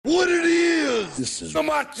This is the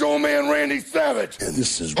Macho Man Randy Savage. And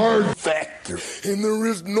this is Hard Factor. And there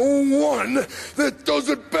is no one that does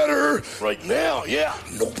it better. Right now, yeah.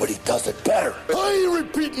 Nobody does it better. I ain't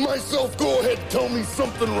repeating myself. Go ahead, tell me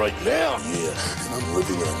something right now. Yeah, and I'm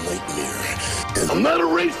living in a nightmare. And I'm not a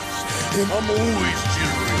racist. And I'm always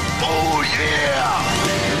cheering. Oh, yeah.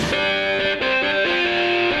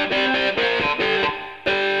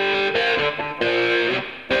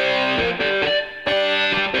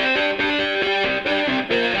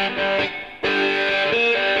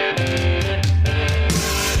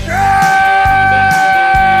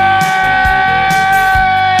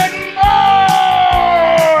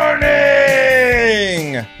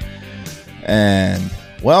 And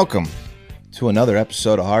welcome to another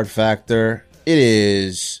episode of Hard Factor. It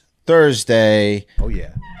is Thursday. Oh,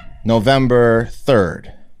 yeah. November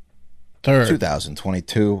 3rd,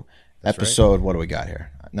 2022. That's episode, right. What do we got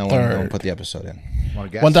here? No one put the episode in.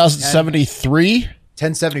 1073?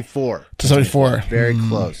 1074. 1074. Very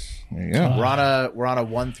close. There you go. We're on a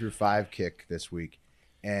 1 through 5 kick this week,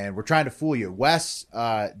 and we're trying to fool you. Wes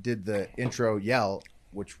did the intro yell,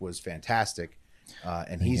 which was fantastic,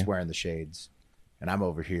 and he's wearing the shades, and I'm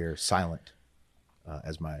over here silent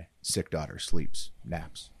as my sick daughter sleeps,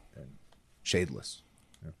 naps, and shadeless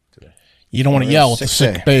today. You don't want to yell with the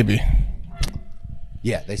sick baby.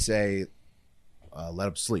 Yeah, they say let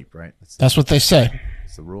him sleep, right? That's what they say.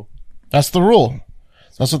 That's the rule. That's the rule.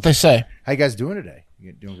 That's what they say. How you guys doing today?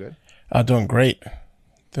 You doing good? Doing great.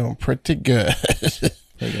 Doing pretty good.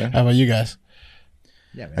 How about you guys?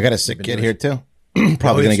 Yeah, man. I got a sick kid here too.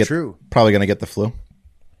 Probably gonna get the flu.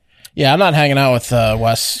 Yeah, I'm not hanging out with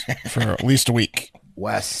Wes for at least a week.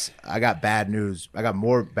 Wes, I got bad news. I got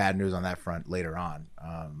more bad news on that front later on.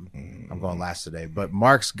 I'm going last today, but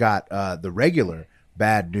Mark's got the regular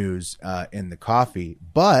bad news in the coffee,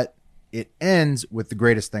 but it ends with the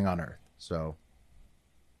greatest thing on earth. So,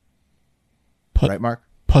 right, Mark?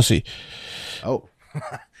 Pussy. Oh,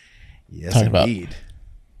 yes, Talking indeed.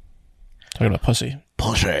 Talking about pussy.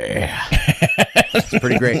 Pussy. It's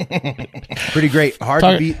pretty great. Pretty great. Hard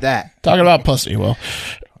to beat that. Talking about pussy. Well,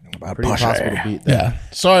 pretty impossible to beat that. Yeah.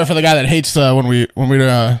 Sorry for the guy that hates when we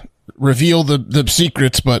reveal the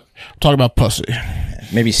secrets, but talk about pussy.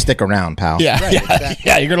 Maybe stick around, pal. Yeah, Right, exactly.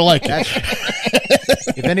 Yeah. You're gonna like it.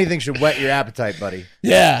 If anything should whet your appetite, buddy.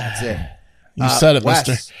 Yeah, That's it. you said it, Wes,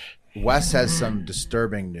 Mister. Wes has some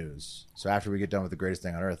disturbing news. So after we get done with the greatest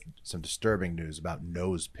thing on earth, some disturbing news about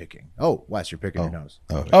nose picking. Oh, Wes, you're picking your nose.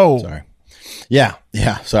 Oh, Sorry. Yeah.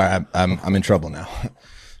 Sorry, I'm in trouble now.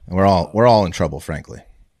 We're all in trouble, frankly.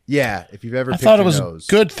 Yeah, if you've ever I picked thought it your was nose.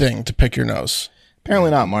 a good thing to pick your nose.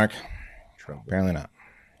 Apparently not, Mark. Trouble. Apparently not.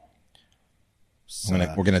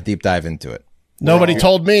 We're gonna deep dive into it. Nobody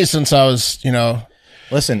told me since I was,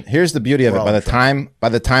 Listen, here's the beauty of it. By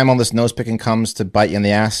the time all this nose picking comes to bite you in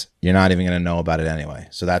the ass, you're not even going to know about it anyway.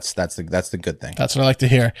 So that's the good thing. That's what I like to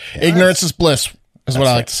hear. Yeah. Ignorance is bliss, is what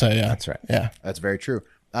I like to say. Yeah, that's right. Yeah, that's very true.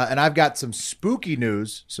 And I've got some spooky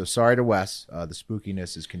news. So sorry to Wes. The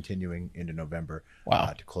spookiness is continuing into November. Wow.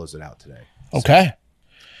 To close it out today. Okay.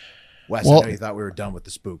 Wes, I know you thought we were done with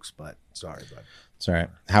the spooks, but sorry, bud. It's all right.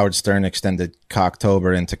 Howard Stern extended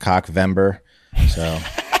Cocktober into Cockvember. So.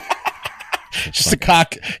 Just to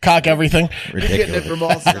cock everything. Ridiculous. Getting it from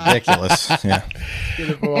all sides. Ridiculous. Yeah.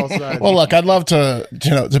 Getting it from all sides. Well, look, I'd love to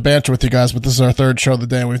banter with you guys, but this is our third show of the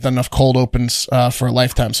day, and we've done enough cold opens for a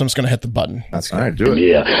lifetime. So I'm just going to hit the button. That's good. All right, Do it.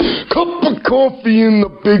 Yeah. Cup of coffee in the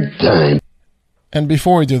big time. And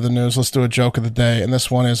before we do the news, let's do a joke of the day, and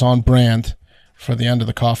this one is on brand for the end of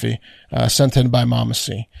the coffee, sent in by Mama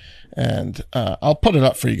C. And I'll put it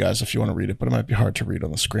up for you guys if you want to read it, but it might be hard to read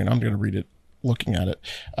on the screen. I'm going to read it. Looking at it.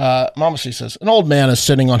 Mama C says, an old man is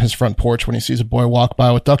sitting on his front porch when he sees a boy walk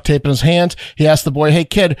by with duct tape in his hand. He asks the boy, hey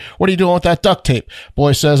kid, what are you doing with that duct tape?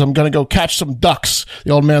 Boy says, I'm going to go catch some ducks.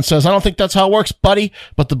 The old man says, I don't think that's how it works, buddy.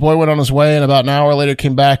 But the boy went on his way and about an hour later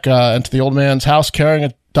came back into the old man's house carrying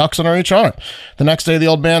a ducks under each arm. The next day, the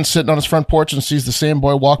old man's sitting on his front porch and sees the same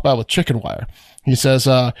boy walk by with chicken wire. He says,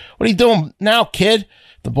 what are you doing now, kid?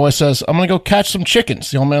 The boy says, I'm going to go catch some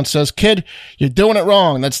chickens. The old man says, kid, you're doing it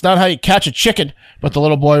wrong. That's not how you catch a chicken. But the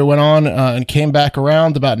little boy went on and came back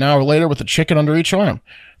around about an hour later with a chicken under each arm.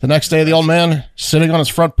 The next day, the old man sitting on his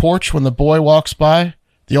front porch when the boy walks by,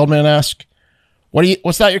 the old man asks,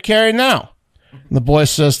 what's that you're carrying now? And the boy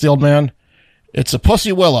says to the old man, it's a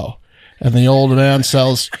pussy willow. And the old man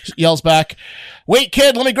yells back, wait,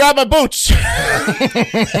 kid, let me grab my boots.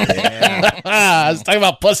 I was talking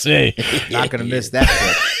about pussy. Not going to miss that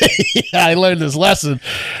trick. Yeah, I learned this lesson.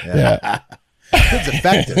 Yeah. It's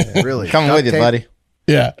effective, really. Coming with you, buddy.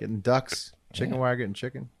 Yeah. Getting ducks, chicken wire, getting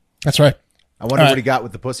chicken. That's right. I wonder what he got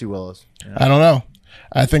with the Pussy Willows. Yeah. I don't know.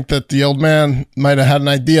 I think that the old man might have had an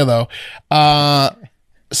idea, though.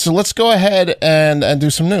 So let's go ahead and do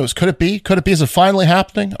some news. Could it be? Could it be? Is it finally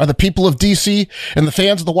happening? Are the people of D.C. and the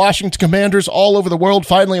fans of the Washington Commanders all over the world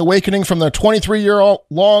finally awakening from their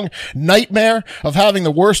 23-year-long nightmare of having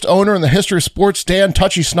the worst owner in the history of sports, Dan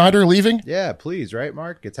Touchy Snyder, leaving? Yeah, please, right,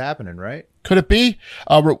 Mark? It's happening, right? Could it be?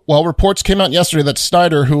 Well, reports came out yesterday that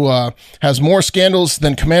Snyder, who has more scandals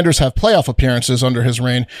than Commanders have playoff appearances under his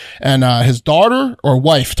reign, and his daughter or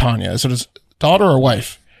wife, Tanya. Is it his daughter or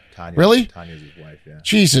wife? Tanya. Really? Tanya's his wife, yeah.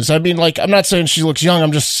 Jesus. I mean, like, I'm not saying she looks young.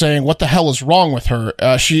 I'm just saying, what the hell is wrong with her?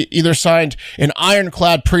 She either signed an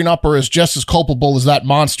ironclad prenup or is just as culpable as that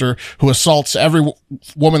monster who assaults every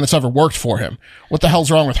woman that's ever worked for him. What the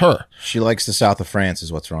hell's wrong with her? She likes the south of France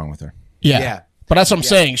is what's wrong with her. Yeah. But that's what I'm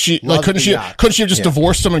saying. She like couldn't she have just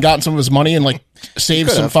divorced him and gotten some of his money and like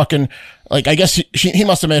saved some fucking like I guess he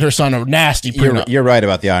must have made her son a nasty prenup. You're right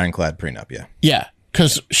about the ironclad prenup, yeah. Yeah.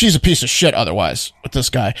 Because she's a piece of shit otherwise with this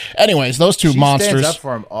guy. Anyways, those two monsters. She stands up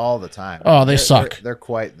for him all the time. Oh, they suck. They're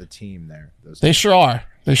quite the team there. They sure are.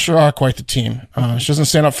 They sure are quite the team. She doesn't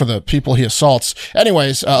stand up for the people he assaults.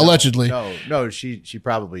 Anyways, allegedly. No, she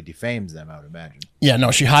probably defames them, I would imagine. Yeah,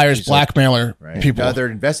 no, she hires blackmailer people. No, they're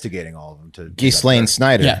investigating all of them. To Ghislaine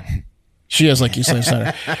Snyder. Yeah, she is like Ghislaine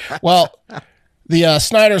Snyder. Well, the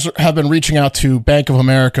Snyders have been reaching out to Bank of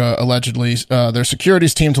America, allegedly, their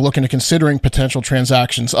securities team, to look into considering potential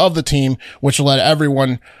transactions of the team, which led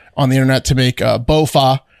everyone on the internet to make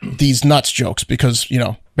BOFA, these nuts jokes, because, you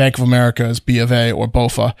know, Bank of America is B of A or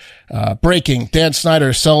BOFA. Breaking, Dan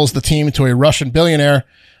Snyder sells the team to a Russian billionaire,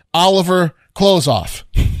 Oliver Klozoff.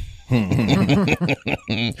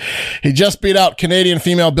 He just beat out Canadian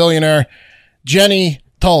female billionaire Jenny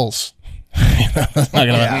Tolles.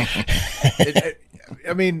 I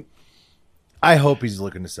mean, I hope he's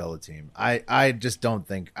looking to sell the team. I just don't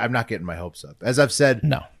think I'm not getting my hopes up. As I've said,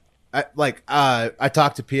 no. I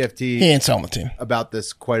talked to PFT. He ain't selling the team about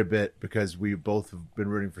this quite a bit because we both have been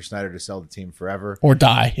rooting for Snyder to sell the team forever or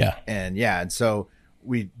die. Yeah, and so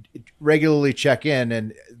we regularly check in,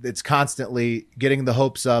 and it's constantly getting the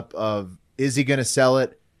hopes up of is he going to sell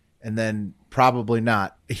it, and then probably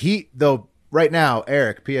not. Though right now,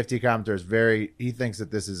 Eric PFT commentator is he thinks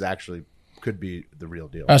that this is actually could be the real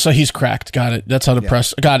deal. So he's cracked. Got it. That's how the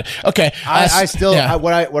press. Got it. Okay. I still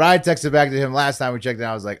what I texted back to him last time we checked it,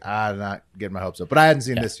 I was like, I'm not getting my hopes up, but I hadn't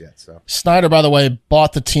seen this yet. So Snyder, by the way,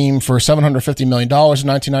 bought the team for $750 million in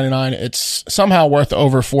 1999. It's somehow worth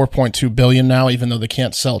over $4.2 billion now, even though they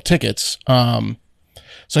can't sell tickets.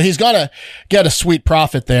 So he's got to get a sweet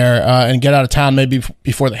profit there and get out of town maybe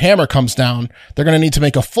before the hammer comes down. They're going to need to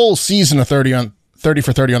make a full season of 30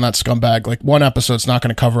 for 30 on that scumbag. Like one episode's not going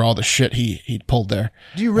to cover all the shit he pulled there.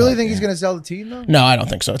 Do you really think he's going to sell the team though? No, I don't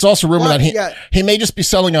think so. It's also rumored that he may just be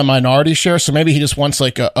selling a minority share. So maybe he just wants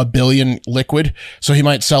like a billion liquid. So he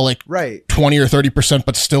might sell like 20 or 30%,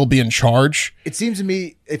 but still be in charge. It seems to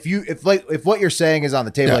me if what you're saying is on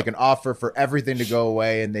the table, like an offer for everything to go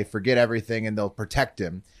away and they forget everything and they'll protect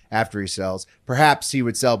him after he sells, perhaps he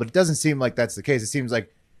would sell, but it doesn't seem like that's the case. It seems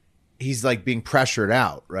like he's like being pressured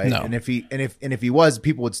out, right? No. And if he was,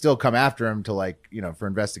 people would still come after him to like, you know, for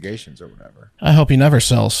investigations or whatever. I hope he never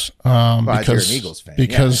sells. Because you're an Eagles fan.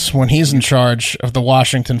 Because when he's in charge of the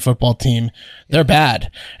Washington football team, they're bad.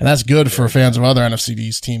 And that's good for fans of other NFC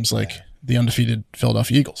East teams like the undefeated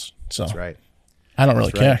Philadelphia Eagles. So that's right. I don't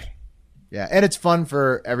really care. Yeah. And it's fun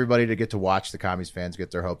for everybody to get to watch the Commies fans get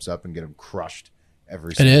their hopes up and get them crushed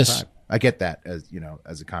every single time. I get that as, you know,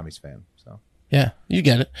 as a Commies fan. So yeah, you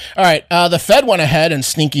get it. All right. The Fed went ahead and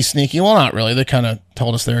sneaky. Well, not really. They kind of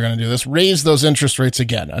told us they were going to do this. Raise those interest rates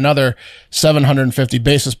again. Another 750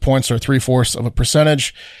 basis points or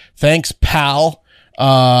 0.75%. Thanks, pal.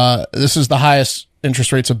 This is the highest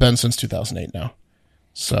interest rates have been since 2008 now.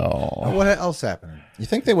 So what else happened? You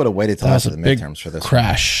think they would have waited till after the midterms for this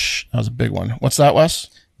crash? That was a big one. What's that, Wes?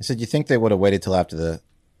 I said you think they would have waited till after the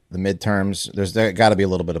midterms. There's got to be a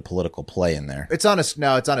little bit of political play in there. It's on a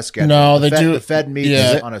schedule. No, The Fed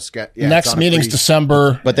meets on a schedule. Yeah, next meeting's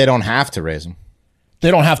December, but they don't have to raise them. They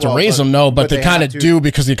don't have to raise them, no, but they kind of do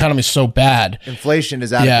because the economy's so bad. Inflation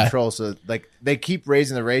is out of control, so like they keep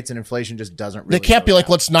raising the rates, and inflation just doesn't really. They can't be like,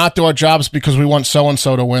 let's not do our jobs because we want so and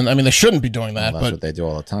so to win. I mean, they shouldn't be doing that. Well, that's what they do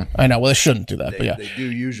all the time. I know. Well, they shouldn't do that, but yeah, they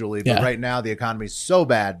do usually. But right now, the economy's so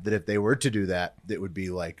bad that if they were to do that, it would be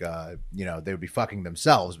like, you know, they would be fucking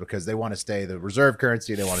themselves because they want to stay the reserve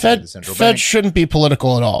currency. They want to stay the central bank. Fed shouldn't be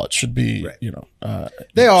political at all. It should be, you know,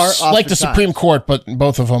 they are like the Supreme Court, but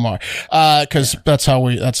both of them are because that's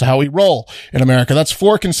how we roll in America. That's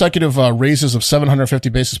 4 consecutive raises of 750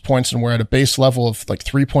 basis points, and we're at a base base level of like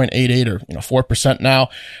 3.88 or 4% now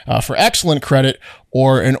for excellent credit,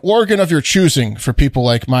 or an organ of your choosing for people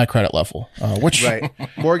like my credit level. Which right,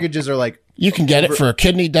 mortgages are like you can get it for a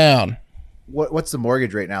kidney down. What's the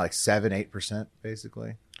mortgage rate now? Like 7-8%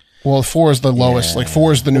 basically. Well, 4 is the lowest. Like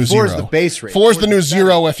 4 is the new 0. 4 is the base rate. 4 is the new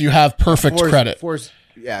 0 if you have perfect credit. 4's,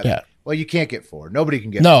 yeah. Yeah. Well, you can't get 4. Nobody can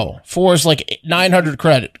get 4. 4 is like 900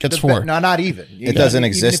 credit gets 4. No, not even. It doesn't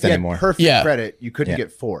exist anymore. Perfect credit, you couldn't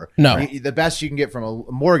get 4. No. The best you can get from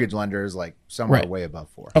a mortgage lender is like somewhere way above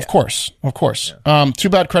 4. Of course. Yeah. Too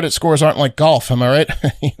bad credit scores aren't like golf. Am I right?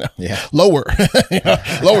 Yeah. Lower.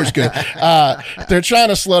 Lower's good. They're trying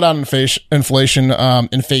to slow down inflation,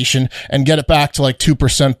 and get it back to like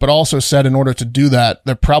 2%, but also said in order to do that,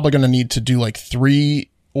 they're probably going to need to do like 3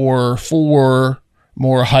 or 4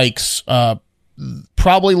 more hikes,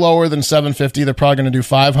 probably lower than 750. They're probably going to do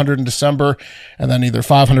 500 in December, and then either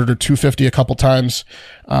 500 or 250 a couple times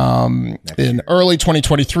in early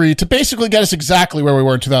 2023 to basically get us exactly where we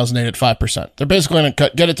were in 2008 at 5%. They're basically going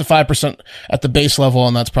to get it to 5% at the base level,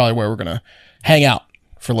 and that's probably where we're going to hang out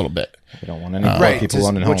for a little bit. We don't want any poor people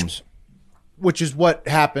owning homes. Which is what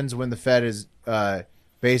happens when the Fed is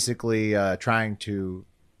basically trying to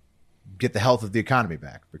get the health of the economy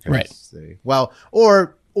back, because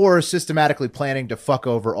or systematically planning to fuck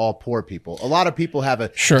over all poor people. A lot of people have a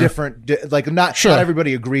different, not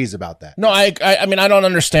everybody agrees about that. No, I mean, I don't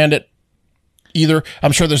understand it either.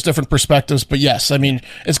 I'm sure there's different perspectives, but yes, I mean,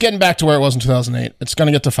 it's getting back to where it was in 2008. It's going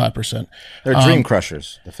to get to 5%. They're dream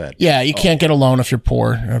crushers, the Fed. Yeah, you can't get a loan if you're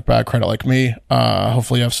poor, you have bad credit like me.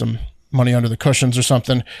 Hopefully you have some money under the cushions or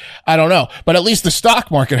something. I don't know. But at least the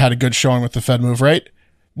stock market had a good showing with the Fed move, right?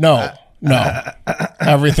 No.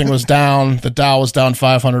 Everything was down. The Dow was down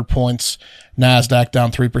 500 points. NASDAQ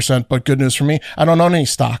down 3%. But good news for me, I don't own any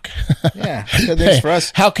stock. Yeah. Good news for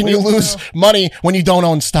us. How can you lose money when you don't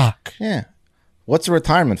own stock? Yeah. What's a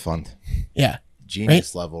retirement fund? Yeah.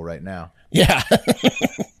 Genius level right now. Yeah.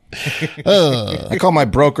 I call my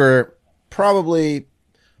broker probably...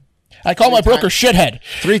 I call my broker shithead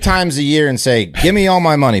 3 times a year and say, "Give me all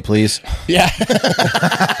my money, please." Yeah.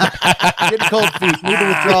 Get cold feet. Need to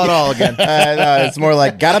withdraw it all again. No, it's more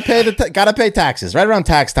like gotta pay taxes. Right around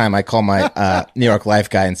tax time, I call my New York Life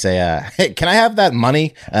guy and say, "Hey, can I have that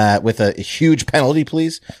money with a huge penalty,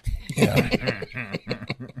 please?"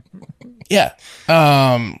 Yeah.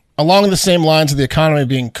 Along the same lines of the economy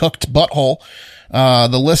being cooked butthole,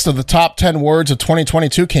 the list of the top 10 words of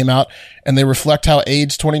 2022 came out, and they reflect how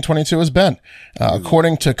AIDS 2022 has been.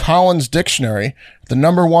 According to Collins Dictionary, the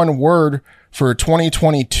number 1 word for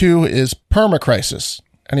 2022 is permacrisis.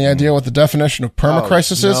 Any idea what the definition of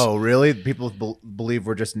permacrisis is? No, really? People believe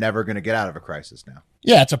we're just never going to get out of a crisis now.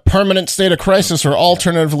 Yeah, it's a permanent state of crisis, or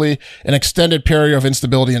alternatively, an extended period of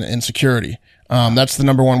instability and insecurity. That's the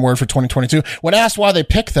number 1 word for 2022. When asked why they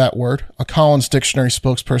picked that word, a Collins Dictionary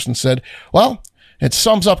spokesperson said, well, it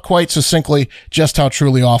sums up quite succinctly just how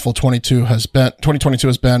truly awful 2022 has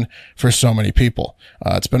been for so many people.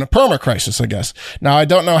 It's been a perma crisis, I guess. Now, I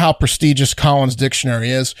don't know how prestigious Collins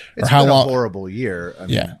Dictionary is, or how long. It's been a horrible year. I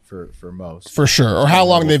mean, for most, for sure, or how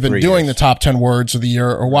long they've been doing the top 10 words of the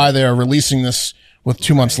year, or why they are releasing this with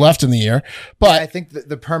 2 months left in the year. But I think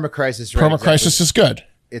the perma crisis. Perma crisis is good.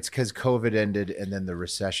 It's because COVID ended and then the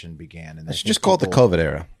recession began, and it's just called the COVID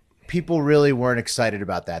era. People really weren't excited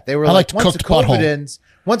about that. They were like once COVID ends,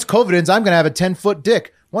 I'm going to have a 10-foot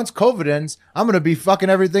dick. Once COVID ends, I'm going to be fucking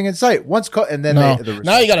everything in sight. And then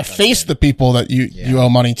now you got to face the people that you owe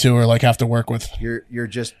money to or like have to work with. You're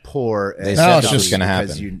just poor. They said it's just going to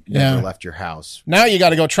happen. You never left your house. Now you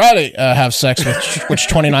got to go try to have sex, which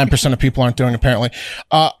 29% of people aren't doing apparently.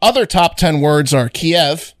 Other top 10 words are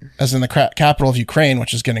Kiev, as in the capital of Ukraine,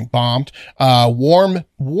 which is getting bombed.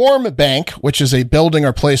 Warm bank, which is a building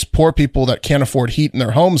or place poor people that can't afford heat in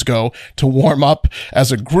their homes go to warm up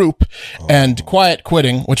as a group. And quiet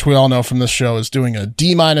quitting, which we all know from this show is doing a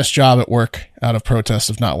D- job at work out of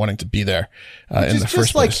protest of not wanting to be there in the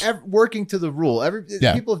first place. Like working to the rule.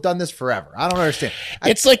 People have done this forever. I don't understand.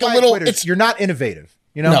 It's like a little. You're not innovative.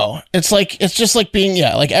 You know? No, it's just like being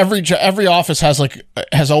like every office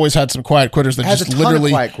has always had some quiet quitters that just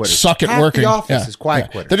literally suck at working. The office is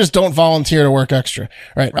quiet quitters. They just don't volunteer to work extra.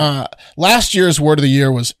 Right. Last year's word of the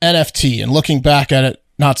year was NFT, and looking back at it,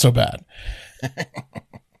 not so bad.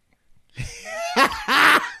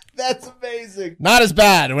 That's amazing. Not as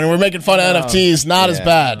bad. When we're making fun of NFTs, not as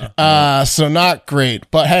bad. So not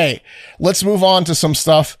great. But hey, let's move on to some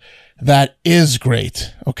stuff that is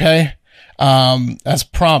great. Okay. As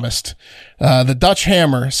promised, the Dutch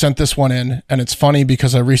Hammer sent this one in, and it's funny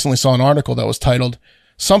because I recently saw an article that was titled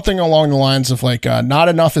something along the lines of like, not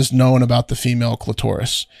enough is known about the female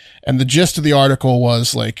clitoris. And the gist of the article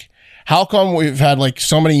was like, how come we've had like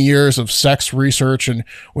so many years of sex research and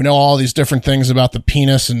we know all these different things about the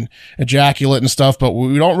penis and ejaculate and stuff, but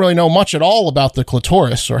we don't really know much at all about the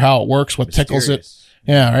clitoris or how it works, what tickles it.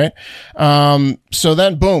 Yeah, right. So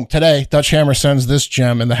then, boom, today, Dutch Hammer sends this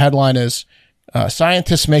gem, and the headline is,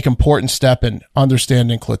 scientists make important step in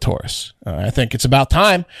understanding clitoris. I think it's about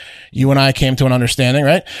time you and I came to an understanding,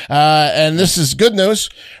 right? And this is good news.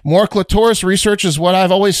 More clitoris research is what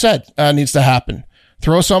I've always said needs to happen.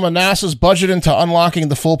 Throw some of NASA's budget into unlocking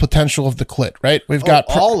the full potential of the clit, right? We've got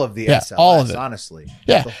all of the SLS, all of it. Honestly.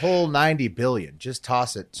 Yeah. The whole 90 billion. Just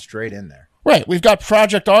toss it straight in there. Right. We've got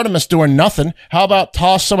Project Artemis doing nothing. How about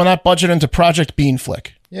toss some of that budget into Project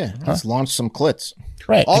Beanflick? Yeah, let's launch some clits.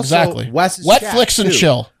 Right, also, exactly. Wes's Wet shack, flicks and too.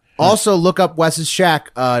 chill. Also, look up Wes's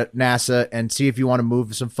Shack, NASA, and see if you want to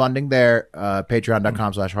move some funding there.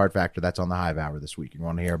 Patreon.com/hardfactor. That's on the Hive Hour this week. You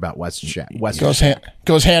want to hear about Wes's Shack.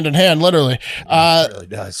 Goes hand in hand, literally. It really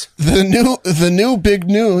does. The new big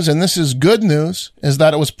news, and this is good news, is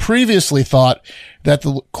that it was previously thought that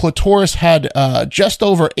the clitoris had just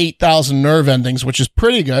over 8,000 nerve endings, which is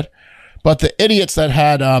pretty good. But the idiots that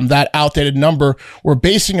had that outdated number were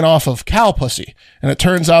basing it off of cow pussy. And it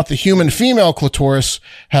turns out the human female clitoris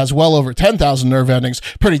has well over 10,000 nerve endings.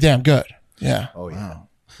 Pretty damn good. Yeah. Oh, yeah. Wow.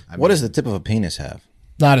 What does the tip of a penis have?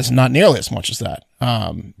 Not nearly as much as that.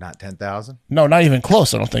 Not 10,000? No, not even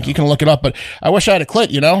close, I don't think. You can look it up, but I wish I had a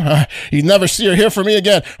clit, you know? You'd never see or hear from me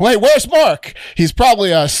again. Wait, where's Mark? He's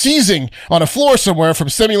probably seizing on a floor somewhere from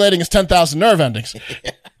stimulating his 10,000 nerve endings.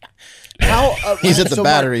 How He's at the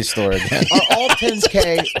battery store again. Are all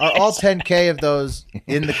 10K of those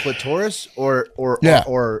in the clitoris or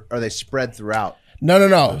are they spread throughout?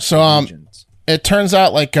 No. So it turns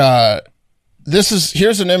out like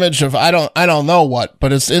here's an image of I don't know what,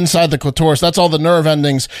 but it's inside the clitoris. That's all the nerve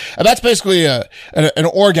endings. And that's basically an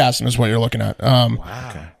orgasm is what you're looking at. Wow.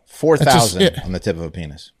 Okay. 4,000 on the tip of a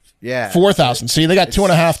penis. Yeah. 4,000. See, they got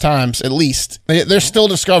 2.5 times at least. They're still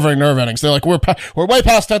discovering nerve endings. They're like, we're way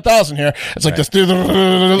past 10,000 here. It's like this,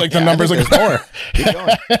 like the numbers like more. Keep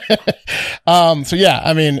going. So yeah,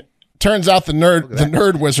 I mean, turns out the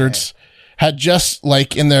nerd wizards had just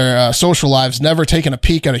like in their social lives never taken a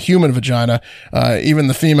peek at a human vagina. Even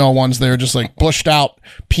the female ones, they're just like bushed out,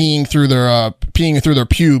 peeing through their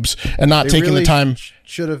pubes and not taking the time.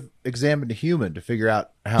 Should have examined a human to figure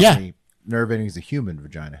out how many nerve endings a human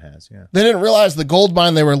vagina has. Yeah. They didn't realize the gold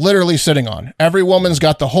mine they were literally sitting on. Every woman's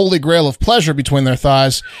got the holy grail of pleasure between their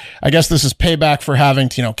thighs. I guess this is payback for having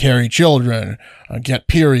to, carry children, get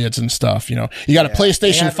periods and stuff. You got a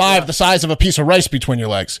PlayStation 5 the size of a piece of rice between your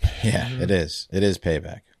legs. Yeah, it is. It is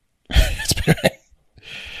payback. It's payback.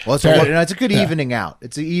 Well, it's a good evening out.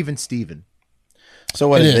 It's an even Steven. So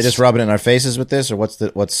what? They just rub it in our faces with this, or what's?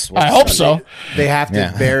 I hope so. They have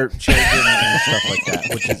to bear children and stuff like that.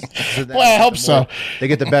 Which is, well, I hope so. They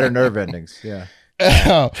get the better nerve endings. Yeah.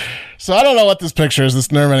 So I don't know what this picture is, this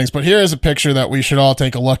nerve endings, but here is a picture that we should all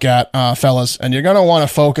take a look at, fellas. And you're gonna want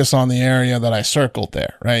to focus on the area that I circled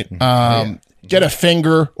there, right? Get a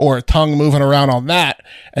finger or a tongue moving around on that,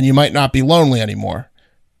 and you might not be lonely anymore.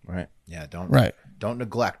 Right. Yeah. Don't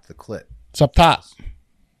neglect the clit. It's up top.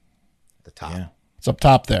 At the top. Yeah. It's up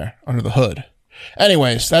top there, under the hood.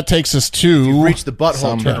 Anyways, that takes us to... You reach the butthole,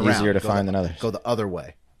 some turn around. easier to find than others. Go the other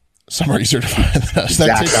way. Some are easier to find than others.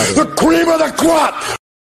 The cream of the crop!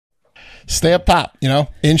 Stay up top,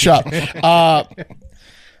 inch up. How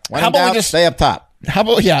about we just stay up top? How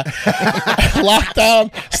about,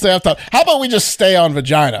 lockdown, stay up top. How about we just stay on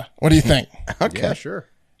vagina? What do you think? Okay. Yeah, sure.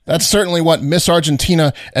 That's certainly what Miss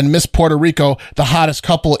Argentina and Miss Puerto Rico, the hottest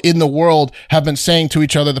couple in the world, have been saying to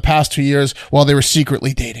each other the past 2 years while they were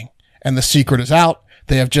secretly dating. And the secret is out.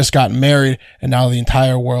 They have just gotten married, and now the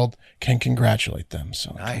entire world can congratulate them.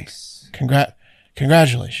 So nice.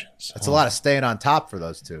 Congratulations. That's a lot of staying on top for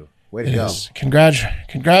those two. Way to go.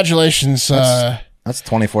 Congratulations. That's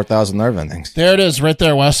 24,000 nerve endings. There it is, right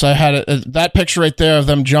there, Wes. I had it. That picture right there of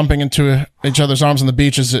them jumping into each other's arms on the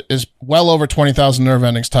beach is well over 20,000 nerve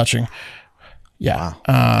endings touching. Yeah, wow.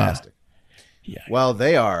 Fantastic. Yeah. Well,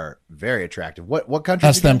 they are very attractive. What country?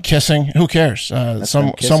 That's them kissing. Who cares?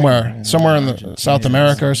 Somewhere in the South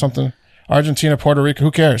America or something. Argentina, Puerto Rico.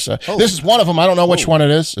 Who cares? This is one of them. I don't know which one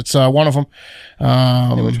it is. It's one of them.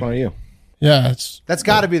 Which one are you? Yeah, that's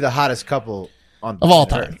got to be the hottest couple of all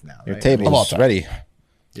time. Now, right? Your table is ready.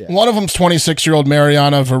 Yeah. One of them's 26-year-old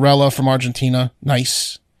Mariana Varela from Argentina.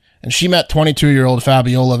 Nice. And she met 22-year-old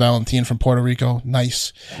Fabiola Valentin from Puerto Rico.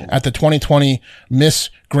 Nice. At the 2020 Miss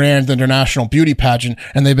Grand International Beauty Pageant,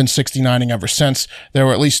 and they've been 69ing ever since. There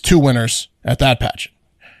were at least 2 winners at that pageant.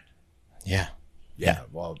 Yeah.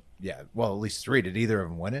 Well, at least 3. Did either of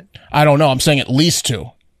them win it? I don't know. I'm saying at least 2.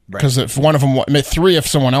 Because if one of them won, 3 if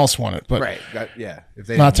someone else won it. But if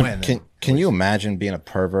they didn't win. Can you imagine being a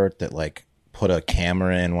pervert that like put a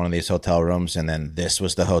camera in one of these hotel rooms and then this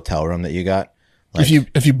was the hotel room that you got? Like,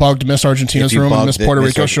 if you bugged Miss Argentina's room and Miss Puerto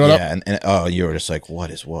Rico showed up, and you were just like,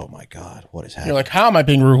 whoa, my God, what is happening? You're like, how am I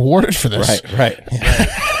being rewarded for this? Right.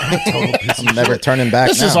 I'm never turning back.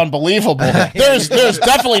 This is unbelievable. There's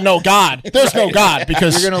definitely no God. There's no God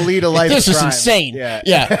because you're gonna lead a life. This of is crime. insane. Yeah.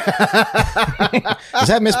 Is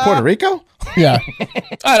that Miss Puerto Rico? Yeah.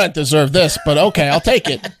 I don't deserve this, but okay, I'll take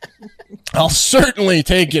it. I'll certainly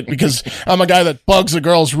take it because I'm a guy that bugs a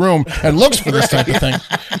girl's room and looks for this type of thing.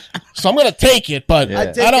 So I'm going to take it, but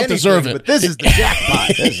I don't deserve it. But this is the jackpot.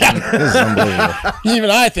 This is unbelievable. Even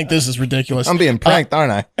I think this is ridiculous. I'm being pranked,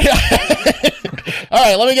 aren't I? All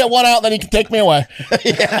right, let me get one out, then you can take me away.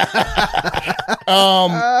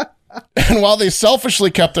 And while they selfishly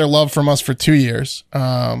kept their love from us for 2 years,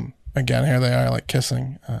 again, here they are, like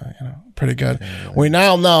kissing, pretty good. We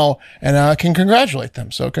now know and can congratulate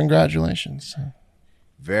them. So congratulations.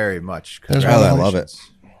 Very much. I love it.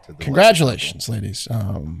 Congratulations, ladies.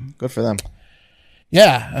 Good for them.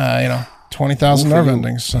 Yeah, 20,000 nerve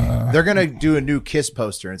endings. They're going to do a new Kiss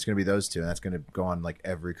poster, and it's going to be those two, and that's going to go on like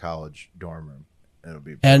every college dorm room. It'll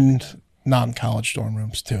be and non-college dorm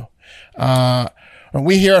rooms too.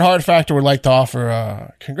 We here at Hard Factor would like to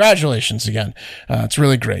offer congratulations again. It's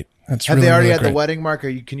really great. Have they already had the wedding, Mark?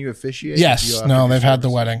 Can you officiate? Yes. No, they've had the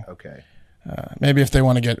wedding. Okay. Maybe if they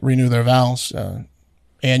want to renew their vows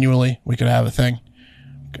annually, we could have a thing.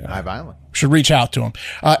 High Island. Should reach out to them.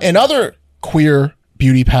 In other queer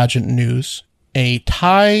beauty pageant news, a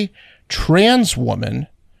Thai trans woman,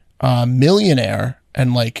 millionaire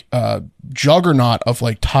and like juggernaut of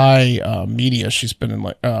like Thai media. She's been in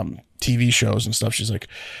like TV shows and stuff. She's like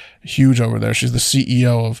huge over there. She's the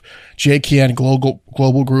CEO of JKN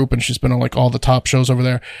Global Group, and she's been on like all the top shows over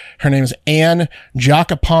there. Her name is Anne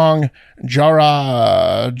Jakapong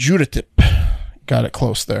Jara Judatip. Got it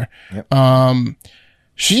close there. Yep.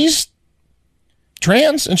 She's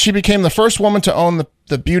trans, and she became the first woman to own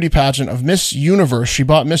the beauty pageant of Miss Universe. She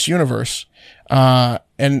bought Miss Universe,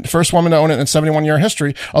 and first woman to own it in 71-year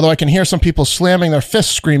history. Although I can hear some people slamming their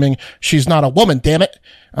fists, screaming, "She's not a woman, damn it!"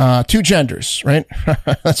 2 genders, right?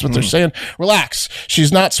 That's what they're saying. Relax.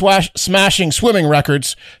 She's not smashing swimming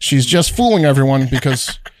records. She's just fooling everyone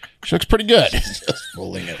because she looks pretty good. She's just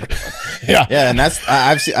fooling everyone. Yeah, and that's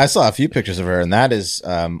I saw a few pictures of her, and that is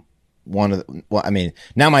one of the, well, I mean,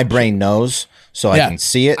 now my brain knows, so I can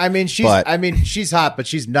see it. I mean, she's hot, but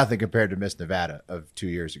she's nothing compared to Miss Nevada of 2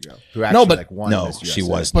 years ago, who actually won Miss USA. She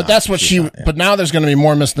was. But that's what But now there's going to be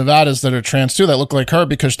more Miss Nevadas that are trans too that look like her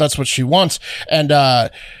because that's what she wants. And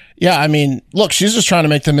yeah, I mean, look, she's just trying to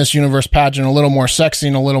make the Miss Universe pageant a little more sexy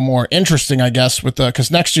and a little more interesting, I guess, with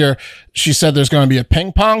because next year she said there's going to be a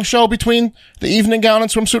ping pong show between the evening gown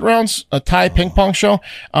and swimsuit rounds, a Thai ping pong show,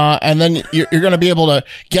 and then you're going to be able to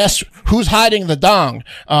guess who's hiding the dong,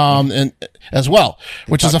 and as well,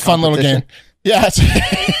 which is a fun little game. Yeah.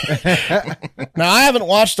 Now, I haven't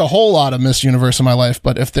watched a whole lot of Miss Universe in my life,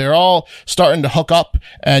 but if they're all starting to hook up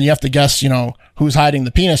and you have to guess, who's hiding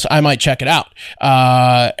the penis, I might check it out.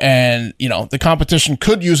 And, the competition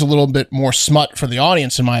could use a little bit more smut for the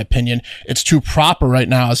audience, in my opinion. It's too proper right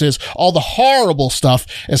now as is. All the horrible stuff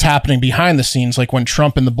is happening behind the scenes, like when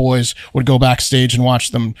Trump and the boys would go backstage and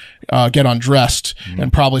watch them get undressed,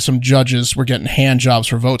 and probably some judges were getting hand jobs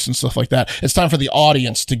for votes and stuff like that. It's time for the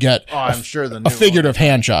audience to get I'm sure the a figurative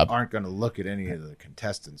hand job. Aren't going to look at any of the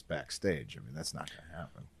contestants backstage. I mean, that's not going to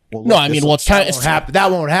happen. Well, no, I mean, it's time.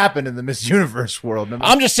 That won't happen in the Miss Universe world. Remember?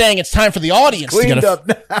 I'm just saying it's time for the audience to get up.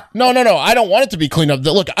 No. I don't want it to be cleaned up.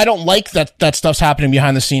 Look, I don't like that stuff's happening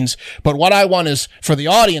behind the scenes. But what I want is for the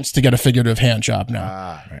audience to get a figurative hand job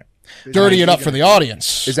now. Right. Dirty it up for the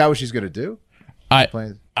audience. Is that what she's going to do? I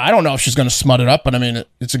don't know if she's going to smut it up, but I mean,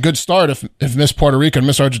 it's a good start if Miss Puerto Rico and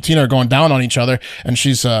Miss Argentina are going down on each other, and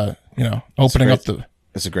she's opening up the.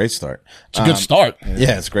 It's a great start. It's a good start.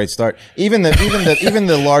 Yeah, it's a great start. Even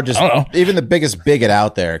the largest, even the biggest bigot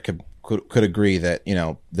out there could agree that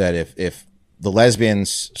that if the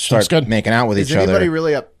lesbians start making out with each other, is anybody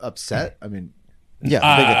really upset? I mean,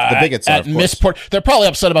 yeah, the bigots are, at Miss Puerto. They're probably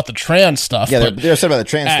upset about the trans stuff. Yeah, they're upset about the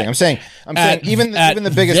trans thing. I'm saying even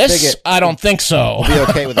the biggest bigot. I don't think so. Will be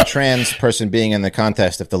okay with a trans person being in the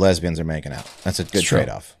contest if the lesbians are making out. That's a good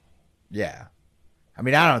trade-off. Yeah. I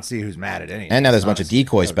mean, I don't see who's mad at anything. And now there's a bunch of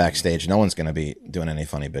decoys backstage. No one's going to be doing any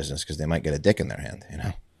funny business because they might get a dick in their hand,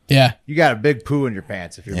 Yeah. You got a big poo in your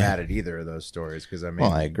pants if you're mad at either of those stories. Because I mean,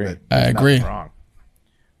 well, I agree. I agree. Wrong.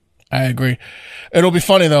 I agree. It'll be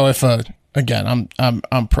funny though if again,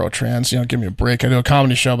 I'm pro trans, give me a break. I do a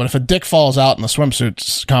comedy show, but if a dick falls out in the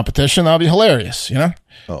swimsuits competition, that'll be hilarious,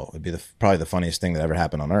 Oh, it'd be probably the funniest thing that ever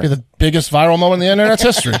happened on Earth. It'd be the biggest viral moment in the internet's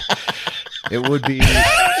history. It would be.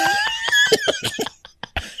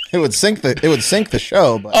 It would sink the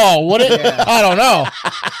show. But. Oh, would it? Yeah. I don't know.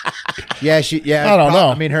 Yeah. I don't know.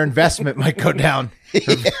 I mean, her investment might go down.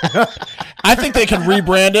 I think they could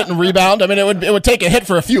rebrand it and rebound. I mean, it would take a hit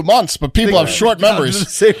for a few months, but people have short memories.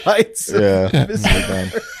 Same heights. Yeah.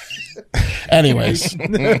 Anyways,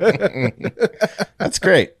 that's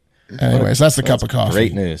great. Anyways, that's the cup of coffee.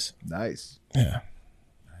 Great news. Nice. Yeah.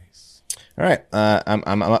 Nice. All right.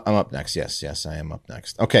 I'm up next. Yes, I am up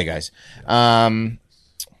next. Okay, guys.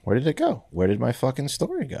 Where did it go? Where did my fucking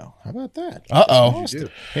story go? How about that? Uh-oh.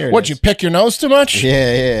 What'd you pick your nose too much?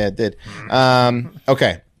 Yeah, it did.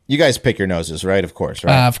 Okay. You guys pick your noses, right? Of course,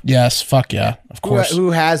 right? Yes. Fuck yeah. Of course.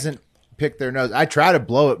 Who hasn't picked their nose? I try to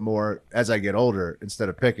blow it more as I get older instead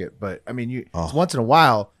of pick it. But, I mean, once in a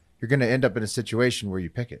while, you're going to end up in a situation where you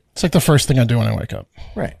pick it. It's like the first thing I do when I wake up.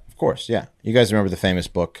 Right. Of course, yeah. You guys remember the famous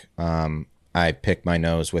book, I Pick My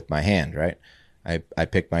Nose with My Hand, right? I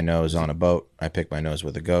pick my nose on a boat. I pick my nose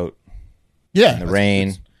with a goat. Yeah. In the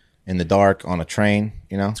rain, in the dark, on a train,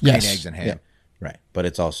 Green eggs and ham. Yeah. Right. But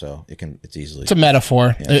it's also, it's easily. It's a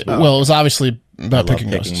metaphor. Yeah. It was obviously about picking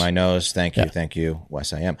my nose. Thank you.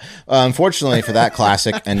 Wes, I am. Unfortunately for that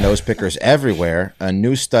classic and nose pickers everywhere, a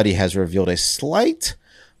new study has revealed a slight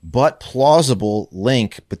but plausible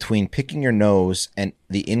link between picking your nose and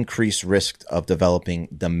the increased risk of developing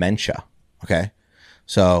dementia. Okay.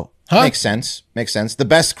 So makes sense. The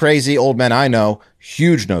best crazy old men I know,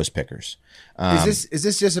 huge nose pickers. Is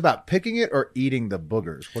this just about picking it or eating the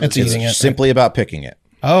boogers? It's eating it. Simply about picking it.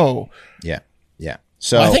 Oh. Yeah.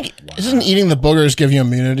 So I think doesn't eating the boogers give you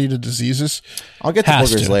immunity to diseases? I'll get the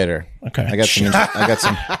boogers later. Okay. I got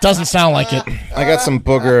some. Doesn't sound like it. I got some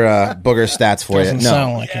booger stats for Doesn't you.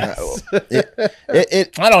 sound like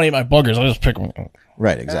it. I don't eat my boogers. I just pick them.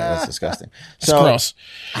 Right, exactly. That's disgusting. It's gross.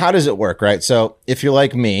 How does it work, right? So if you're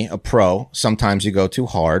like me, a pro, sometimes you go too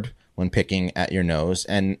hard when picking at your nose,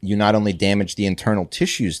 and you not only damage the internal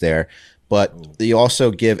tissues there, but you also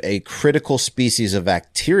give a critical species of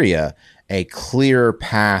bacteria a clear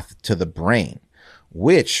path to the brain,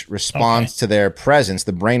 which responds to their presence.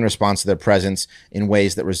 The brain responds to their presence in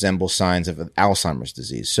ways that resemble signs of Alzheimer's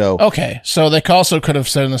disease. So they also could have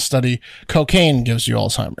said in the study, cocaine gives you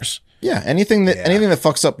Alzheimer's. Yeah, anything that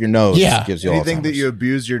fucks up your nose gives you anything Alzheimer's. that you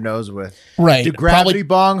abuse your nose with. Right. Do gravity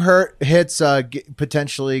bong hits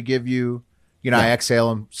potentially give you? I exhale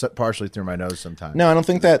them partially through my nose sometimes. No, I don't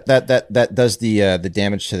think that does the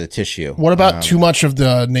damage to the tissue. What about too much of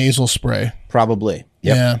the nasal spray? Probably.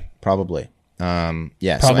 Yep. Yeah. Probably. Probably.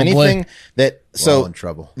 So anything that in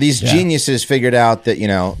trouble. These geniuses figured out that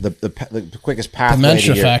the quickest pathway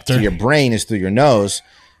to your brain is through your nose.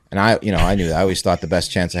 And I knew that. I always thought the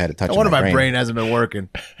best chance I had to touch my brain hasn't been working.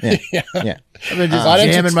 Yeah. I've been just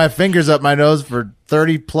jamming my fingers up my nose for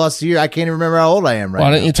 30 plus years. I can't even remember how old I am right now.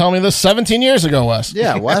 Why didn't you tell me this 17 years ago, Wes?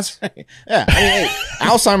 Yeah, Wes. Yeah.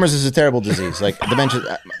 Alzheimer's is a terrible disease. Like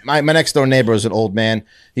dementia. My next door neighbor was an old man.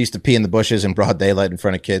 He used to pee in the bushes in broad daylight in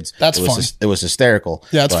front of kids. That's funny. It was hysterical.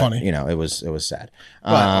 Yeah, it's funny. It was sad.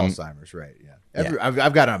 Alzheimer's, right? Yeah.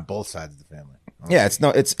 I've got it on both sides of the family. Yeah,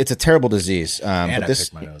 it's a terrible disease. And but I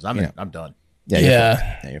pick my nose. I'm done.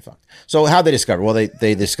 Yeah, you're fucked. So how'd they discover? Well,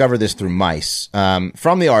 they discovered this through mice.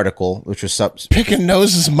 From the article, which was picking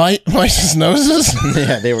noses, mice's noses.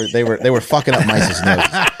 Yeah, they were fucking up mice's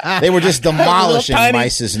noses. They were just demolishing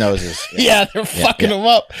mice's noses. Yeah, they're fucking them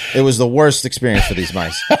up. It was the worst experience for these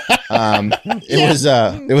mice.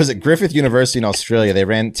 It was at Griffith University in Australia. They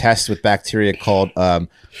ran tests with bacteria called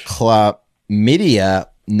chlamydia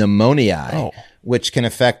pneumoniae, which can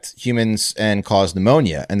affect humans and cause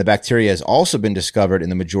pneumonia. And the bacteria has also been discovered in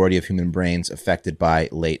the majority of human brains affected by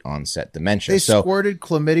late onset dementia. They squirted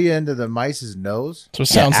chlamydia into the mice's nose? So it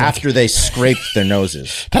sounds after they scraped their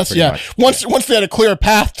noses. That's much. Once they had a clear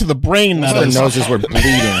path to the brain, their noses were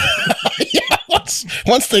bleeding.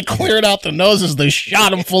 Once they cleared out the noses, they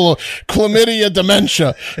shot them full of chlamydia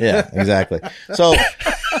dementia. Yeah, exactly. So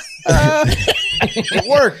it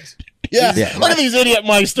worked. Yeah. Look at these idiot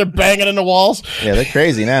mice. They're banging in the walls. Yeah, they're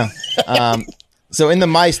crazy now. So in the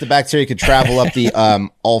mice, the bacteria could travel up the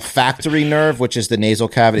olfactory nerve, which is the nasal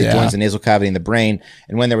cavity. It joins the nasal cavity in the brain.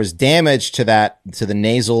 And when there was damage to the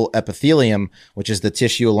nasal epithelium, which is the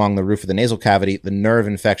tissue along the roof of the nasal cavity, the nerve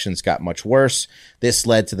infections got much worse. This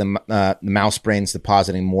led to the mouse brains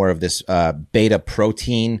depositing more of this beta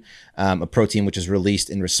protein a protein which is released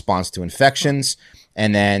in response to infections.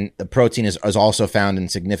 And then the protein is also found in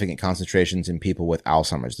significant concentrations in people with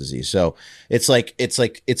Alzheimer's disease. So it's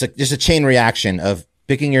just a chain reaction of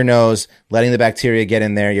picking your nose, letting the bacteria get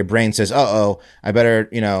in there. Your brain says, I better,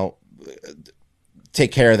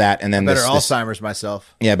 take care of that. And then Alzheimer's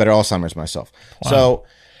myself. Yeah, better Alzheimer's myself. Wow. So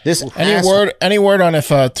this any word on if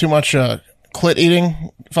too much clit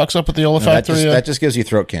eating fucks up with the olfactory? That just gives you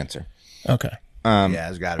throat cancer. Okay.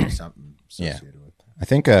 There's got to be something associated with it. I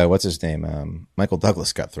think what's his name? Michael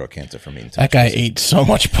Douglas got throat cancer from eating. That guy ate so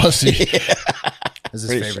much pussy. Is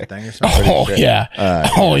his favorite thing or something?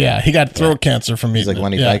 Yeah. He got throat cancer from eating. He's like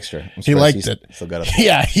Lenny Dykstra. He liked it. Still got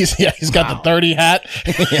he's got the 30 hat.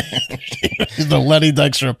 He's the Lenny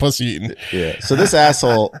Dykstra of pussy eating. Yeah. So this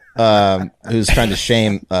asshole who's trying to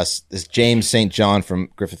shame us, this James St. John from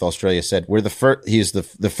Griffith, Australia, said we're the first. He's the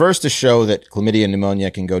first to show that chlamydia and pneumonia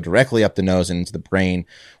can go directly up the nose and into the brain,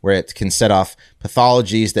 where it can set off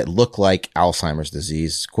pathologies that look like Alzheimer's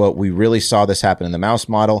disease. Quote, we really saw this happen in the mouse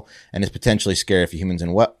model, and it's potentially scary for humans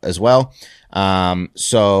as well. Not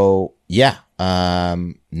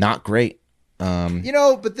great.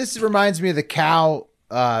 But this reminds me of the cow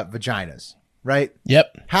vaginas, right?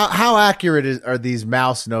 Yep. How accurate are these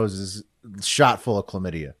mouse noses shot full of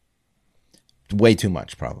chlamydia? Way too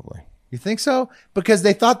much, probably. You think so? Because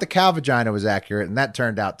they thought the cow vagina was accurate, and that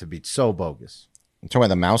turned out to be so bogus. I'm talking about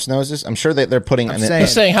the mouse noses. I'm sure they're putting.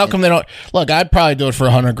 He's saying, how come they don't? Look, I'd probably do it for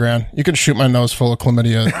 $100,000. You can shoot my nose full of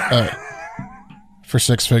chlamydia for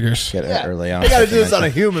six figures. Get it early on. I got to do this on a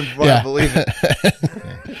human before I believe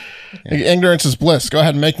it. Ignorance is bliss. Go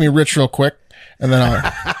ahead and make me rich real quick, and then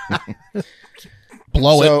I'll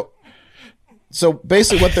blow it. So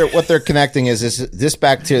basically, what they're connecting is this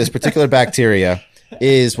particular bacteria.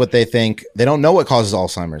 Is what they think. They don't know what causes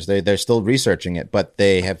Alzheimer's. They're still researching it, but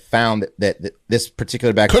they have found that this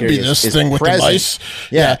particular bacteria could be this is thing present. With the mice.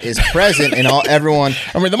 Yeah, is present in everyone.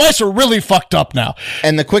 I mean, the mice are really fucked up now.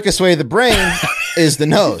 And the quickest way to the brain is the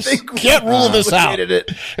nose. Can't rule this out. I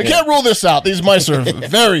can't rule this out. These mice are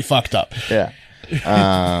very fucked up. Yeah.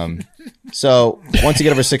 So once you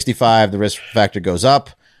get over 65, the risk factor goes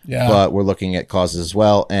up. Yeah. But we're looking at causes as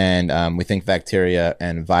well, and we think bacteria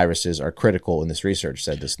and viruses are critical in this research,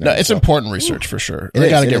 said this. No, it's important research for sure. They